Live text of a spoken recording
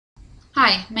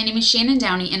Hi, my name is Shannon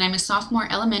Downey and I'm a sophomore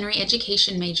elementary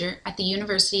education major at the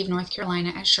University of North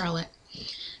Carolina at Charlotte.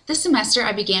 This semester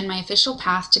I began my official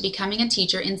path to becoming a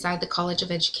teacher inside the College of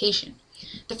Education.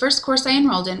 The first course I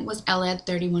enrolled in was ELED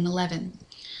 3111.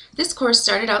 This course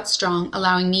started out strong,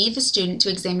 allowing me, the student,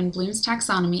 to examine Bloom's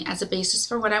taxonomy as a basis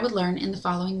for what I would learn in the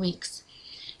following weeks.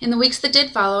 In the weeks that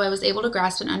did follow, I was able to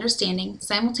grasp an understanding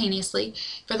simultaneously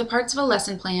for the parts of a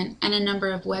lesson plan and a number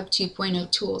of Web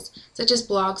 2.0 tools, such as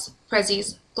blogs,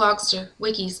 Prezis, Blogster,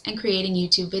 wikis, and creating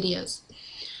YouTube videos.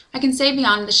 I can say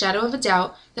beyond the shadow of a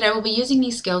doubt that I will be using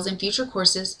these skills in future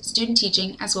courses, student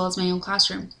teaching, as well as my own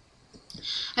classroom.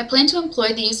 I plan to employ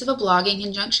the use of a blog in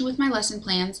conjunction with my lesson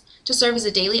plans to serve as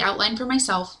a daily outline for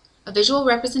myself, a visual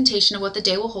representation of what the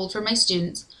day will hold for my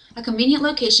students, a convenient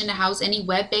location to house any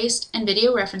web-based and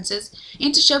video references,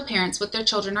 and to show parents what their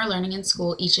children are learning in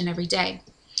school each and every day.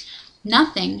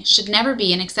 Nothing should never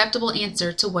be an acceptable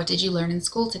answer to what did you learn in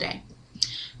school today.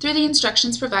 Through the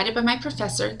instructions provided by my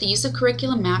professor, the use of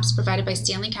curriculum maps provided by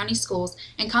Stanley County Schools,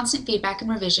 and constant feedback and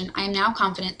revision, I am now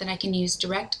confident that I can use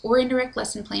direct or indirect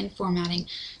lesson plan formatting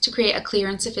to create a clear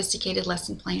and sophisticated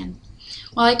lesson plan.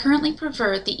 While I currently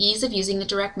prefer the ease of using the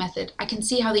direct method, I can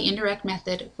see how the indirect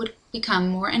method would become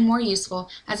more and more useful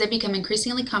as I become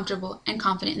increasingly comfortable and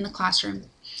confident in the classroom.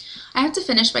 I have to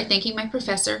finish by thanking my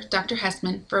professor, Dr.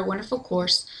 Hessman, for a wonderful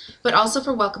course, but also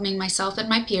for welcoming myself and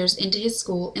my peers into his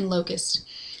school in Locust.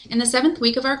 In the 7th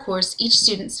week of our course, each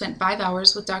student spent 5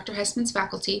 hours with Dr. Hessman's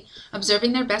faculty,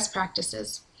 observing their best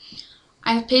practices.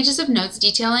 I have pages of notes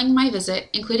detailing my visit,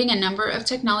 including a number of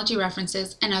technology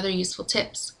references and other useful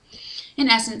tips. In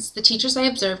essence, the teachers I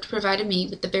observed provided me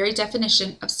with the very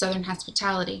definition of Southern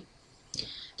hospitality.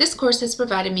 This course has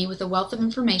provided me with a wealth of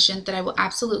information that I will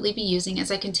absolutely be using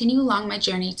as I continue along my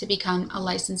journey to become a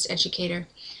licensed educator.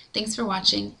 Thanks for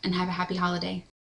watching and have a happy holiday.